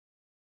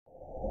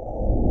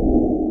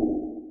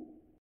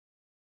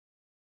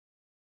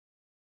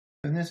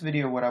In this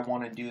video, what I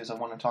want to do is I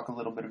want to talk a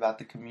little bit about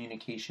the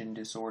communication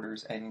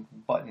disorders and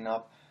button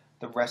up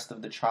the rest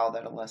of the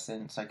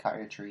child-adolescent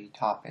psychiatry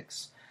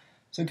topics.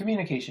 So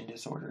communication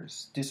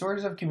disorders.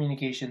 Disorders of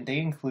communication, they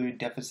include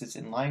deficits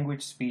in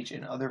language, speech,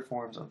 and other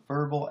forms of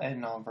verbal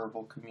and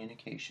nonverbal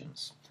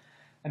communications.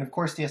 And of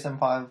course,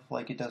 DSM-5,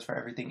 like it does for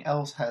everything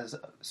else, has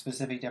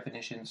specific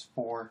definitions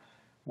for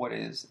what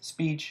is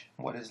speech,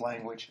 what is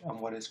language, and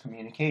what is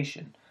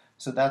communication.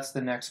 So that's the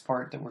next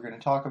part that we're going to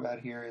talk about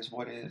here is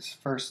what is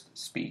first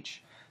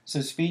speech. So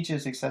speech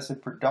is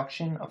excessive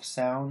production of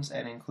sounds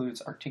and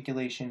includes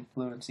articulation,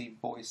 fluency,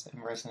 voice,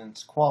 and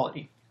resonance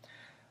quality.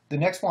 The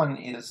next one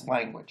is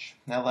language.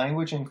 Now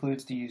language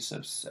includes the use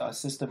of a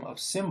system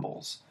of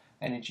symbols,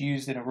 and it's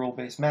used in a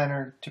rule-based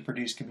manner to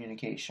produce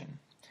communication.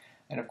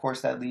 And of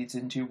course that leads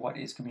into what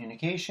is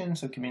communication.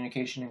 So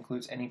communication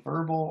includes any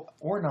verbal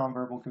or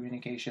nonverbal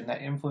communication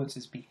that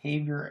influences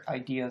behavior,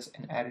 ideas,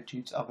 and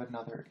attitudes of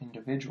another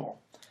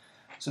individual.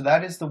 So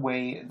that is the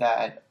way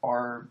that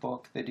our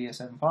book, the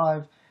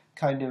DSM-5,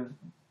 kind of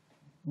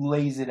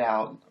lays it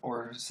out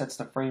or sets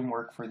the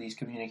framework for these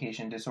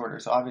communication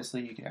disorders. So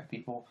obviously you can have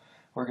people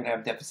who are going to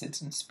have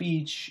deficits in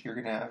speech, you're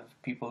going to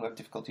have people who have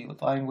difficulty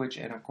with language,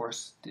 and of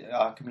course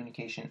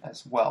communication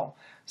as well.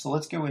 So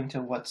let's go into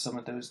what some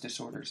of those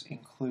disorders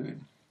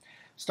include.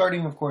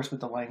 Starting of course with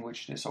the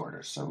language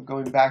disorders. So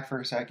going back for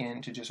a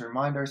second to just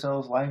remind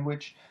ourselves,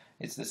 language,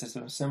 it's the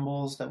system of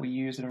symbols that we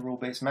use in a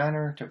rule-based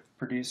manner to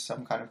produce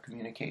some kind of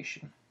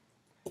communication.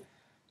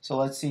 So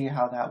let's see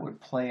how that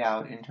would play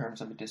out in terms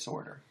of a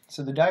disorder.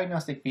 So the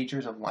diagnostic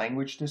features of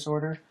language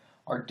disorder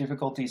are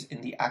difficulties in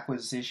the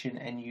acquisition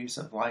and use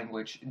of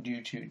language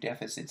due to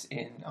deficits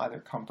in either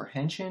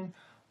comprehension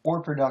or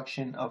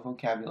production of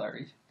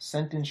vocabulary,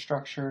 sentence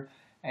structure,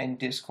 and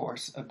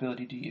discourse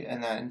ability to,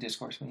 and that in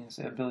discourse means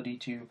the ability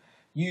to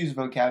use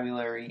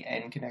vocabulary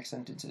and connect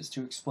sentences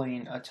to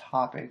explain a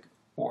topic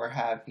or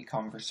have a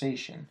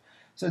conversation.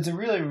 So it's a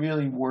really,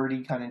 really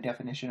wordy kind of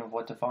definition of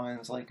what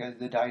defines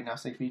the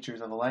diagnostic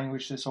features of a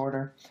language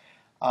disorder.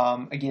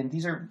 Again,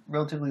 these are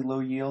relatively low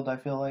yield, I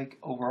feel like,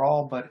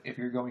 overall, but if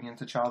you're going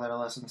into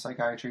child-adolescent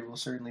psychiatry, will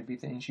certainly be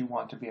things you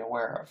want to be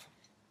aware of.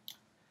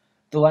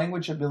 The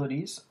language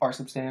abilities are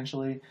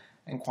substantially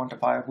and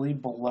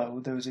quantifiably below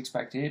those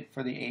expected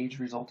for the age,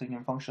 resulting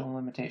in functional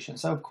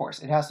limitations. So, of course,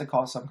 it has to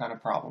cause some kind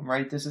of problem,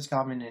 right? This is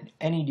common in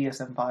any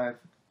DSM-5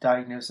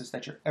 diagnosis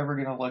that you're ever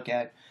going to look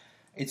at.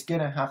 It's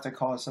going to have to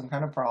cause some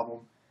kind of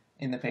problem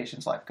in the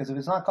patient's life, because if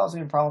it's not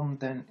causing a problem,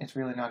 then it's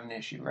really not an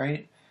issue,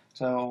 right?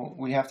 So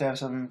we have to have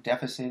some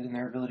deficit in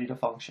their ability to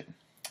function.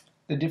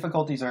 The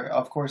difficulties are,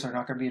 of course, are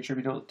not going to be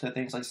attributable to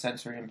things like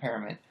sensory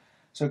impairment.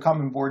 So a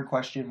common board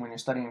question when you're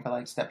studying for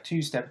like step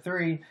 2, step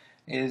 3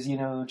 is,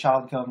 the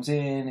child comes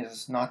in,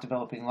 is not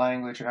developing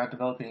language or not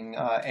developing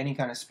any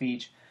kind of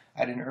speech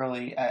at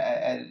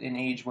an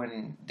age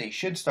when they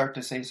should start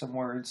to say some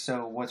words.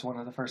 So what's one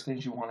of the first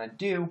things you want to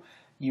do?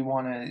 You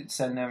want to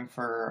send them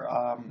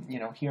for,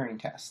 hearing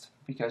test,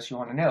 because you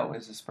want to know,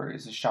 is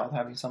this child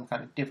having some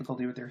kind of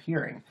difficulty with their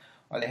hearing?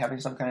 Are they having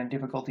some kind of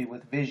difficulty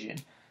with vision?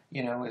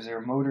 Is there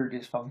a motor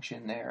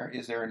dysfunction there?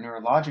 Is there a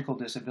neurological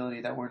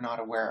disability that we're not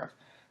aware of?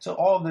 So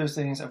all of those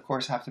things, of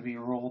course, have to be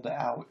ruled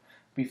out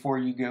before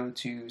you go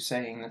to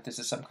saying that this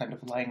is some kind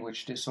of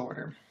language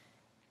disorder.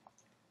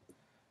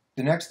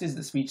 The next is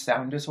the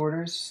speech-sound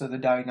disorders. So the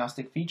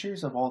diagnostic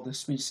features of all the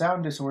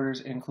speech-sound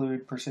disorders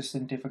include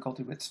persistent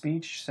difficulty with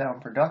speech,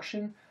 sound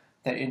production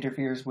that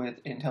interferes with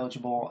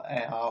intelligible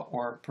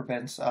or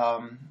prevents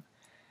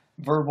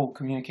verbal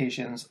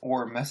communications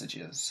or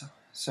messages.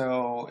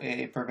 So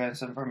it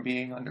prevents them from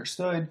being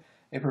understood.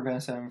 It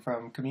prevents them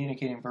from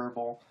communicating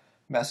verbal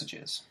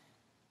messages.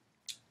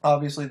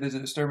 Obviously, the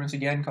disturbance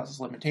again causes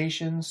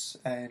limitations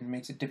and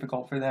makes it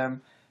difficult for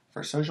them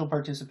for social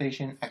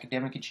participation,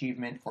 academic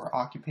achievement, or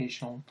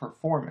occupational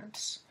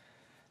performance.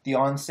 The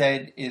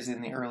onset is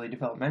in the early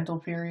developmental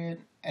period,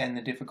 and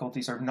the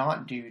difficulties are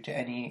not due to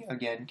any,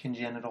 again,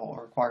 congenital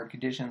or acquired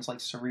conditions like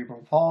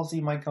cerebral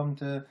palsy might come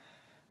to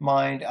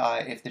mind.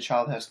 If the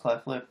child has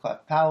cleft lip,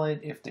 cleft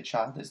palate, if the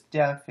child is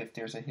deaf, if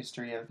there's a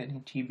history of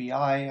any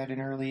TBI at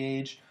an early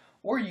age,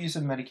 or use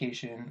of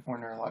medication or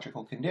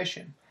neurological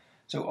condition.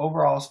 So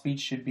overall, speech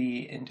should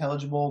be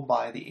intelligible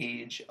by the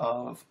age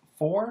of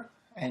 4,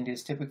 and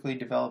is typically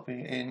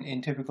developing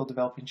in typical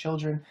developing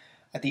children.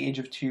 At the age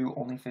of 2,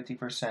 only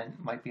 50%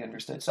 might be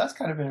understood. So that's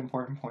kind of an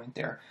important point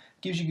there.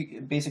 Gives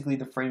you basically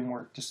the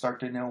framework to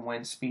start to know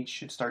when speech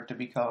should start to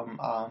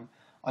become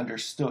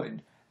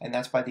understood, and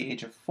that's by the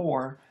age of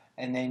 4.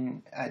 And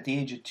then at the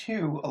age of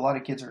 2, a lot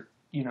of kids are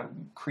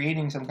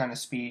creating some kind of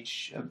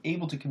speech,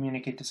 able to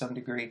communicate to some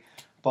degree,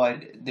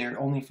 but they're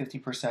only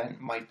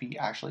 50% might be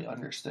actually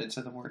understood.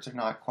 So the words are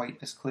not quite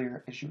as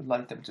clear as you would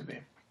like them to be.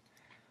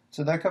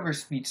 So that covers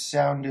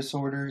speech-sound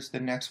disorders. The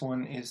next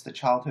one is the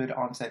childhood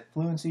onset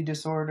fluency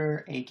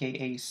disorder,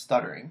 aka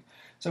stuttering.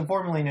 So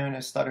formerly known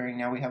as stuttering,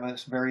 now we have a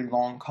very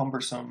long,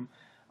 cumbersome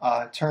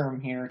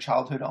term here,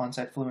 childhood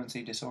onset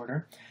fluency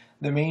disorder.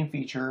 The main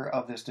feature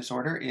of this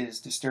disorder is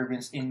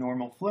disturbance in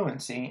normal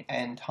fluency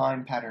and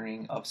time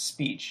patterning of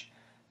speech.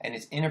 and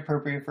it's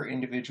inappropriate for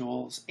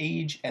individuals'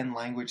 age and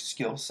language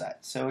skill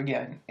set. So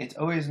again, it's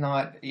always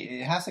not,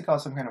 it has to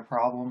cause some kind of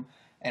problem,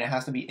 and it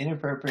has to be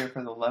inappropriate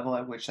for the level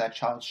at which that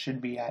child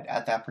should be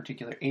at that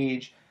particular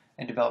age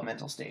and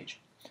developmental stage,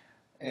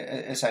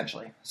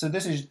 essentially. So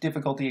this is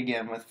difficulty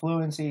again with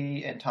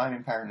fluency and time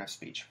and pattern of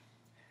speech.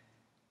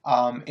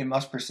 It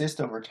must persist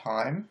over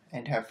time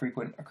and have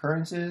frequent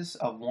occurrences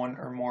of one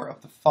or more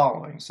of the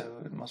following.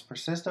 So it must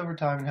persist over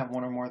time and have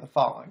one or more of the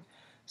following: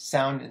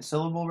 sound and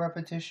syllable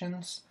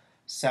repetitions,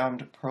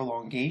 sound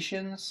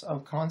prolongations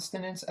of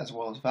consonants as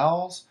well as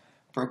vowels,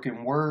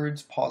 broken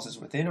words, pauses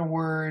within a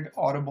word,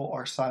 audible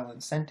or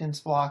silent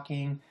sentence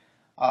blocking,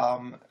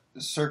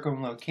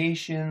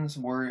 circumlocutions,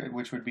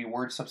 which would be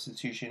word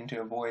substitution to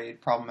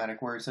avoid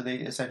problematic words. So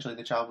essentially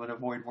the child would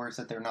avoid words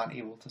that they're not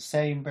able to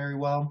say very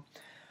well.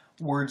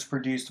 Words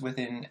produced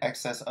within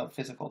excess of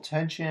physical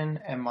tension,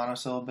 and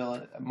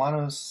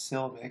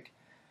monosyllabic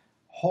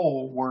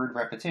whole word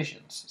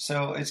repetitions.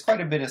 So it's quite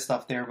a bit of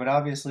stuff there, but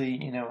obviously,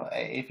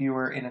 if you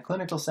were in a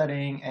clinical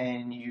setting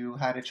and you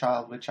had a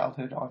child with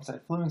childhood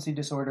onset fluency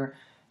disorder,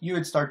 you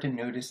would start to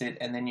notice it,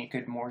 and then you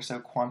could more so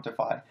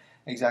quantify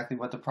exactly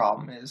what the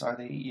problem is. Are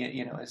they,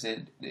 is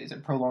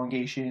it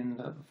prolongation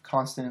of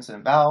consonants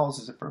and vowels?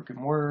 Is it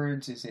broken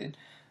words? Is it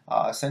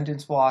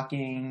sentence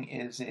blocking?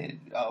 Is it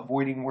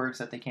avoiding words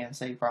that they can't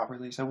say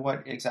properly? So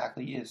what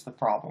exactly is the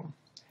problem?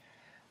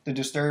 The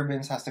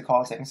disturbance has to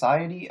cause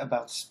anxiety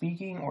about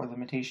speaking or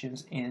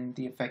limitations in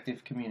the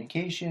effective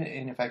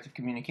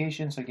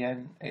communication. So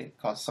again, it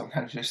causes some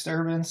kind of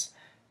disturbance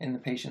in the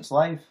patient's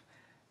life.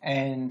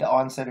 And the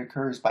onset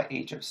occurs by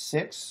age of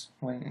 6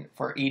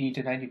 for 80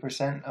 to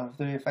 90% of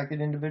the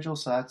affected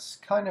individuals. So that's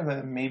kind of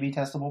a maybe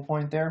testable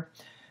point there,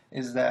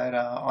 is that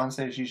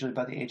onset is usually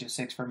by the age of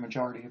 6 for a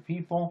majority of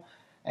people,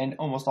 and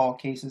almost all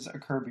cases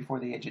occur before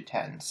the age of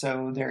 10.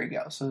 So there you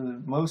go. So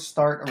most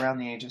start around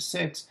the age of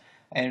 6,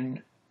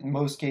 and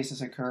most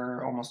cases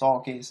almost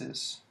all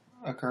cases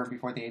occur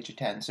before the age of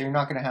 10. So you're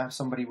not going to have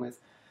somebody with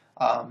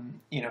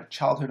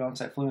childhood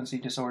onset fluency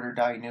disorder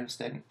diagnosed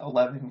at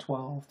 11,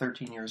 12,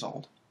 13 years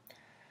old.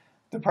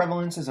 The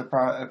prevalence is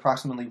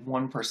approximately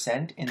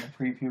 1% in the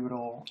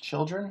prepubertal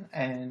children,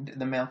 and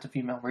the male to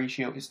female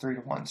ratio is 3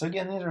 to 1. So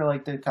again, these are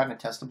like the kind of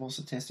testable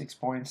statistics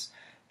points.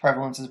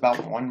 Prevalence is about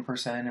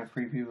 1% of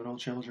prepubertal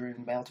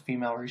children, male to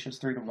female ratio is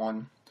 3 to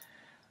 1.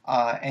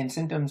 And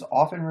symptoms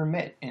often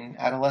remit in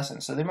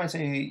adolescence. So they might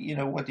say,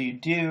 what do you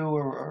do,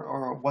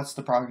 or what's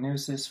the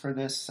prognosis for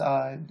this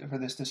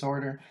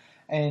disorder?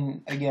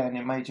 And again,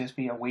 it might just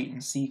be a wait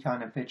and see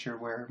kind of picture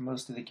where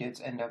most of the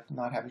kids end up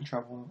not having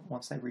trouble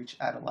once they reach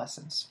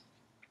adolescence.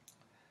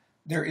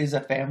 There is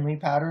a family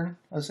pattern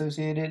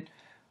associated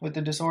with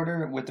the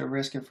disorder, with the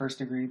risk of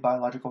first-degree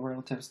biological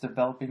relatives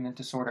developing the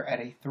disorder at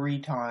a 3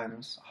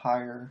 times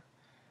higher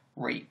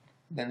rate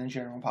than the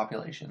general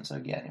population. So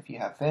again, if you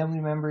have family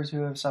members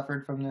who have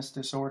suffered from this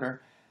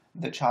disorder,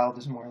 the child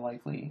is more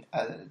likely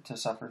to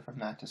suffer from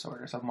that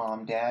disorder. So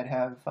mom, dad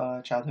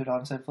have childhood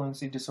onset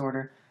fluency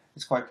disorder,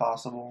 it's quite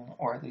possible,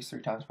 or at least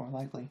 3 times more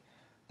likely,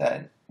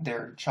 that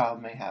their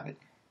child may have it.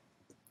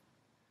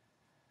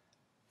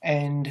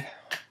 And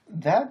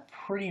that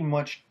pretty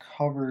much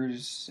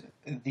covers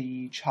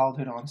the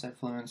childhood onset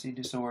fluency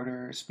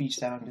disorder, speech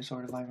sound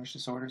disorder, language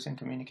disorders, and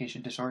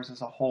communication disorders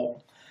as a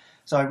whole.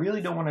 So I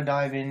really don't want to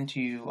dive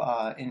into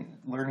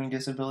learning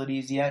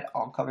disabilities yet.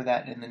 I'll cover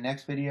that in the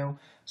next video.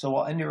 So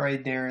I'll end it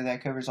right there.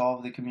 That covers all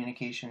of the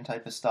communication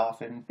type of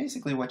stuff and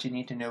basically what you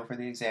need to know for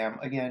the exam.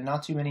 Again,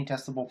 not too many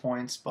testable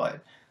points,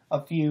 but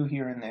a few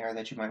here and there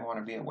that you might want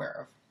to be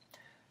aware of.